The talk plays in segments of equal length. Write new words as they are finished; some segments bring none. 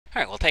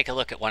All right, we'll take a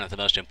look at one of the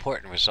most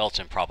important results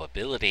in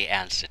probability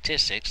and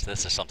statistics.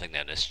 This is something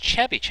known as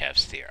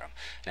Chebychevs theorem.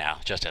 Now,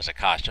 just as a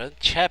caution,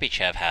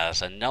 Chebyshev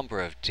has a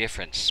number of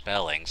different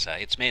spellings.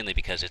 It's mainly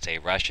because it's a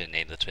Russian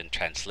name that's been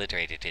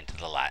transliterated into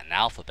the Latin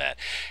alphabet.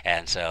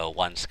 And so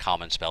one's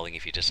common spelling,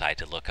 if you decide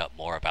to look up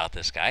more about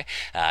this guy,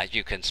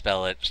 you can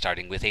spell it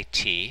starting with a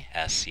T,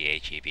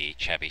 S-C-H-E-B,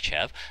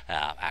 Chebyshev.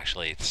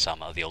 Actually,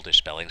 some of the older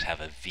spellings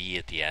have a V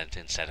at the end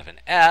instead of an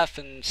F,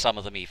 and some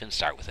of them even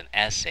start with an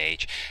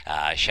S-H.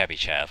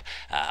 Chebychev,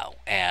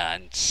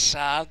 and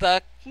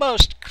the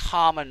most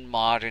common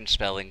modern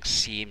spelling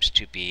seems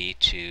to be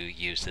to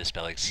use the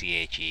spelling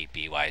C-H-E-B-Y-C-H-E-V,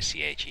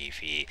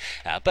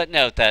 but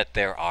note that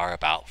there are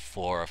about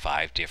 4 or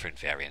 5 different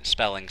variant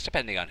spellings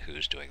depending on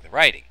who's doing the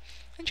writing.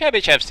 And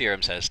Chebychev's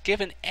theorem says,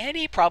 given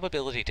any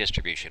probability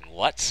distribution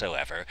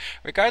whatsoever,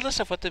 regardless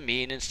of what the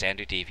mean and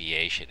standard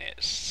deviation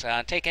is,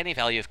 take any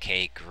value of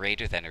k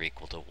greater than or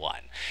equal to 1.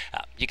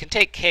 You can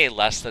take k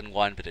less than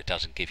 1, but it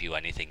doesn't give you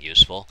anything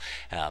useful.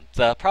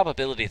 The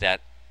probability that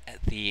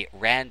the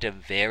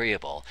random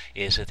variable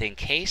is within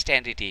k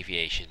standard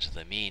deviations of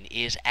the mean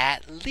is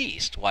at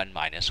least 1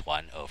 minus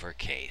 1 over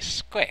k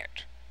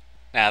squared.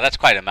 Now, that's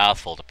quite a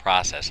mouthful to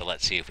process, so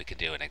let's see if we can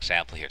do an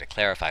example here to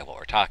clarify what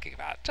we're talking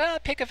about.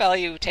 Pick a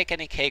value, take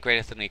any k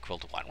greater than or equal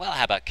to 1. Well,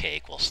 how about k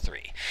equals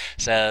 3?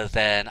 So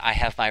then I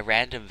have my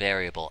random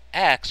variable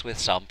x with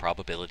some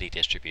probability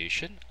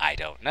distribution. I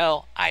don't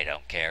know, I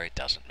don't care, it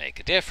doesn't make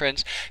a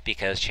difference,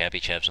 because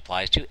Chebychevs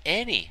applies to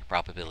any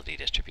probability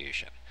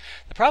distribution.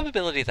 The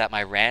probability that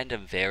my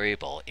random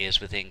variable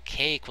is within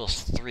k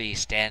equals 3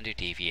 standard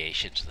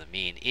deviations of the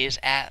mean is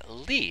at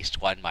least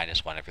 1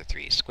 minus 1 over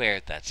 3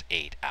 squared. That's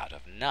 8 out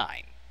of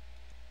 9.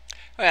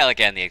 Well,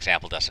 again, the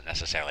example doesn't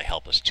necessarily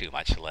help us too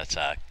much, so let's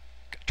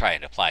try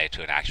and apply it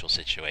to an actual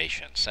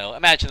situation. So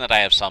imagine that I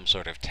have some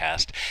sort of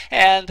test,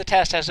 and the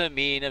test has a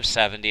mean of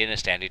 70 and a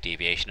standard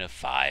deviation of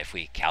 5.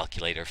 We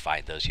calculate or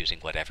find those using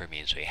whatever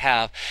means we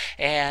have.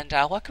 And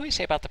what can we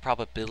say about the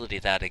probability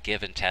that a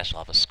given test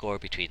will have a score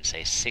between,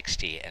 say,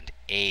 60 and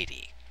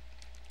 80?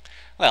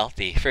 Well,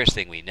 the first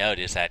thing we note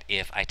is that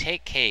if I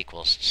take k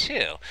equals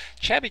 2,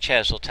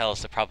 Chebychevs will tell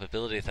us the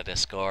probability that a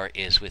score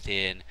is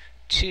within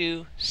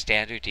 2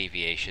 standard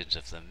deviations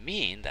of the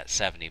mean, that's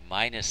 70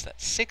 minus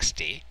that's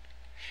 60,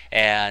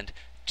 and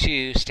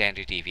 2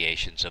 standard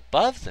deviations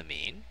above the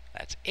mean,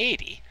 that's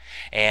 80,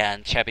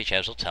 and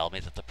Chebychevs will tell me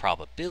that the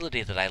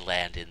probability that I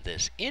land in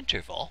this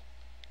interval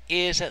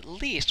is at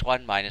least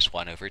 1 minus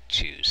 1 over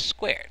 2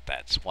 squared.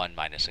 That's 1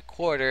 minus a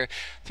quarter,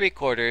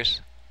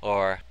 3/4,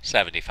 or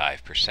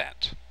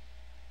 75%.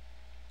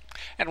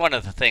 And one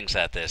of the things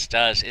that this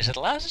does is it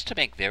allows us to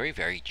make very,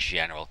 very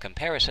general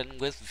comparison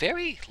with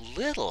very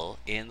little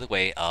in the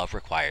way of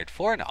required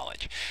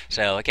foreknowledge.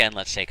 So again,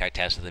 let's take our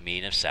test with a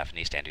mean of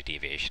 70, standard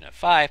deviation of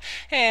 5,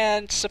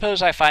 and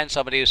suppose I find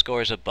somebody who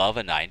scores above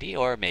a 90,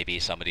 or maybe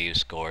somebody who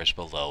scores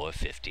below a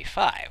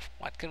 55.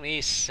 What can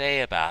we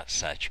say about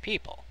such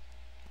people?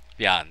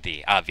 Beyond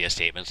the obvious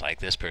statements like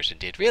this person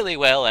did really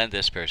well and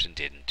this person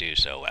didn't do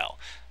so well.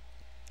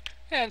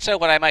 And so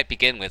what I might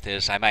begin with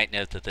is I might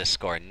note that this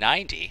score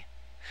 90,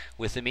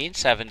 with the mean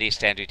 70,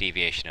 standard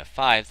deviation of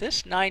 5,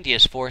 this 90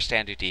 is 4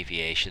 standard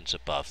deviations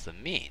above the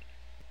mean.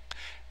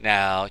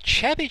 Now,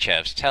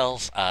 Chebychevs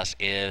tells us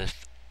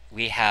if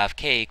we have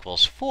k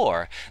equals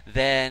 4,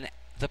 then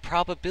the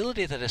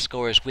probability that a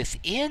score is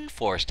within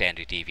 4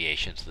 standard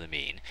deviations of the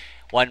mean,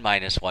 1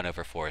 minus 1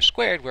 over 4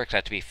 squared, works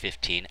out to be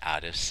 15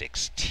 out of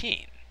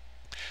 16.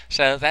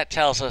 So that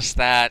tells us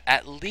that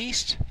at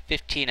least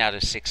 15 out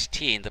of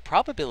 16, the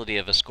probability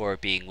of a score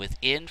being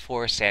within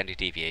 4 standard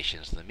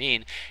deviations of the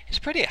mean is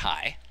pretty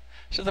high.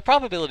 So the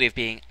probability of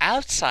being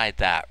outside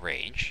that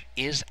range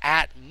is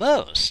at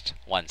most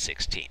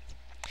 1/16.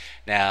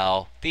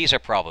 Now, these are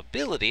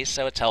probabilities,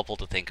 so it's helpful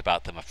to think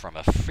about them from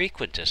a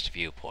frequentist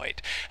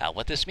viewpoint.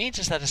 What this means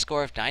is that a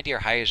score of 90 or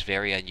higher is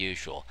very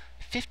unusual.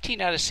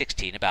 15 out of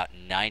 16, about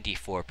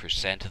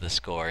 94% of the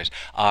scores,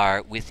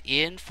 are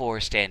within 4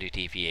 standard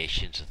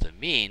deviations of the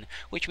mean,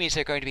 which means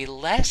they're going to be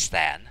less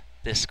than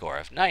this score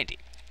of 90.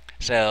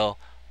 So,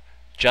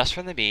 just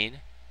from the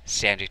mean,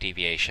 standard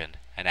deviation,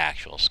 and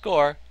actual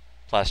score,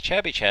 plus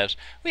Chebychevs,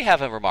 we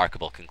have a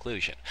remarkable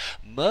conclusion.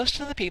 Most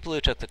of the people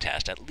who took the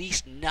test, at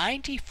least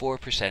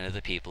 94% of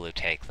the people who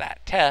take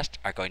that test,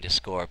 are going to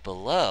score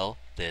below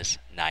this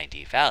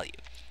 90 value.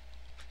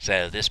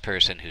 So this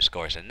person who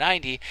scores a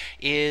 90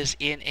 is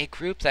in a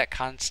group that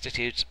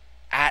constitutes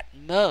at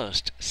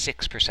most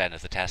 6%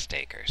 of the test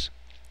takers.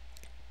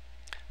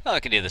 Well,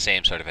 we can do the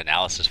same sort of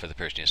analysis for the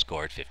person who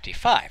scored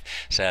 55.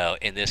 So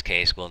in this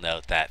case, we'll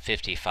note that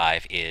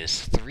 55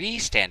 is 3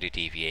 standard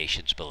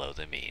deviations below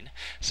the mean.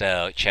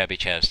 So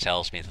Chebychevs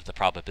tells me that the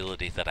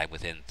probability that I'm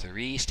within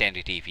 3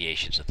 standard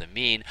deviations of the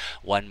mean,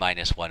 1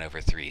 minus 1 over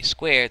 3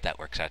 squared, that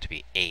works out to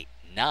be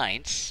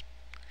 8/9.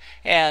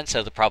 And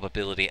so the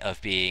probability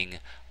of being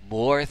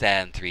more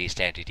than 3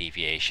 standard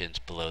deviations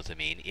below the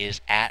mean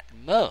is at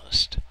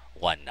most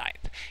 1/9.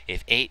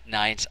 If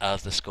 8/9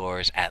 of the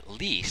scores at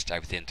least are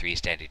within 3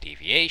 standard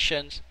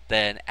deviations,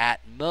 then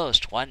at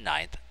most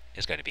 1/9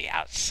 is going to be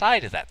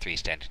outside of that 3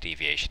 standard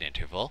deviation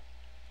interval.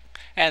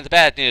 And the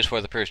bad news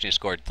for the person who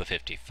scored the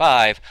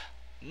 55,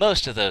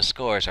 most of those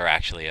scores are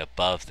actually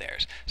above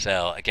theirs.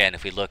 So again,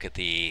 if we look at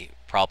the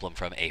problem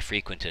from a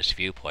frequentist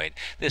viewpoint,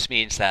 this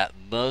means that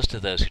most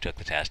of those who took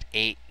the test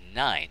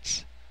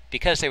 8/9,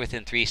 because they're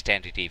within 3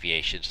 standard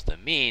deviations of the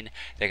mean,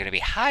 they're going to be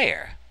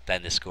higher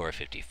than the score of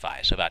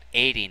 55. So about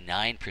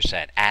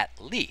 89% at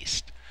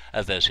least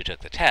of those who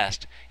took the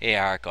test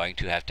are going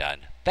to have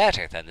done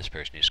better than this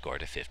person who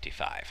scored a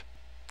 55.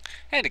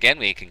 And again,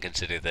 we can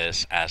consider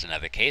this as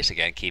another case,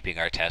 again, keeping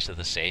our test of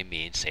the same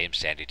mean, same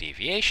standard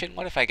deviation.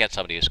 What if I get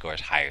somebody who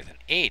scores higher than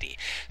 80?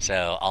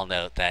 So I'll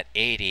note that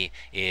 80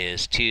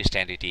 is 2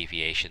 standard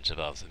deviations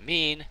above the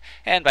mean,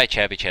 and by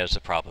Chebychevs,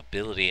 the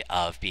probability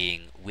of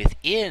being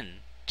within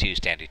 2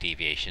 standard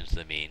deviations of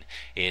the mean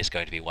is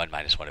going to be 1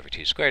 minus 1 over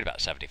 2 squared, about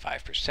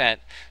 75%.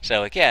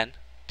 So again,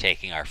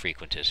 taking our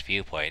frequentist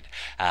viewpoint,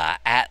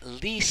 at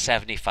least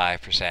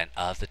 75%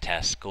 of the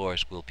test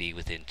scores will be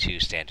within 2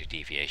 standard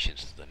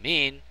deviations of the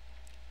mean.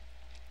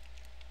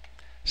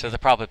 So the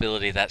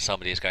probability that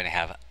somebody is going to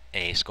have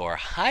a score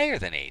higher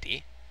than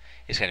 80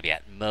 is going to be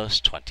at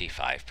most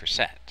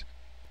 25%.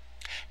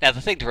 Now the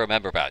thing to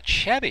remember about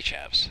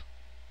Chebychevs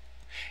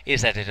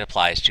is that it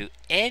applies to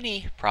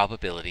any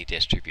probability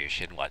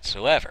distribution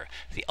whatsoever.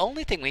 The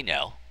only thing we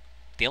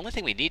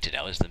need to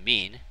know is the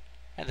mean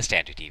and the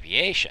standard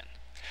deviation.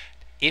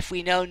 If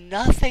we know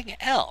nothing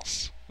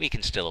else, we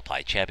can still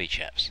apply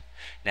Chebychevs.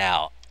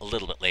 Now, a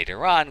little bit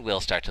later on, we'll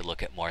start to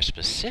look at more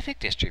specific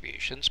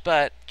distributions,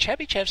 but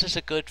Chebychevs is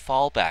a good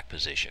fallback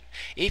position.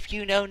 If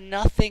you know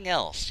nothing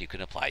else, you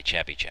can apply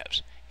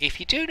Chebychevs. If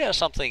you do know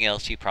something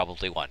else, you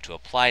probably want to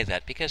apply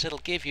that because it'll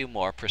give you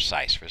more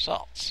precise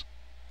results.